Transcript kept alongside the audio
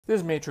This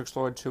is Matrix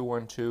Lord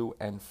 212,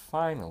 and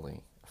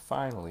finally,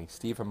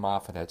 Stephen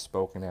Moffat had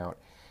spoken out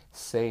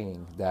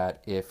saying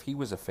that if he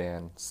was a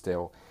fan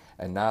still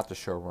and not the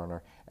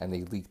showrunner and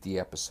they leaked the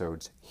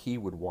episodes, he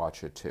would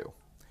watch it too.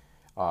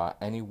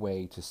 Any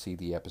way to see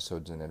the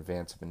episodes in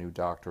advance of a new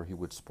Doctor, he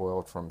would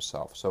spoil it for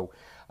himself. So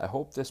I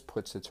hope this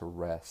puts it to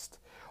rest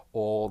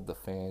all the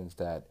fans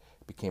that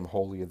became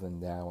holier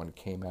than thou and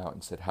came out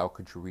and said, how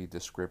could you read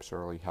the scripts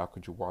early? How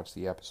could you watch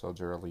the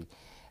episodes early?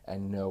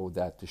 And know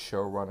that the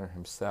showrunner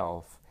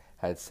himself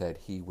had said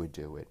he would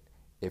do it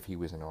if he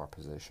was in our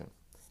position.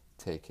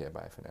 Take care.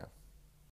 Bye for now.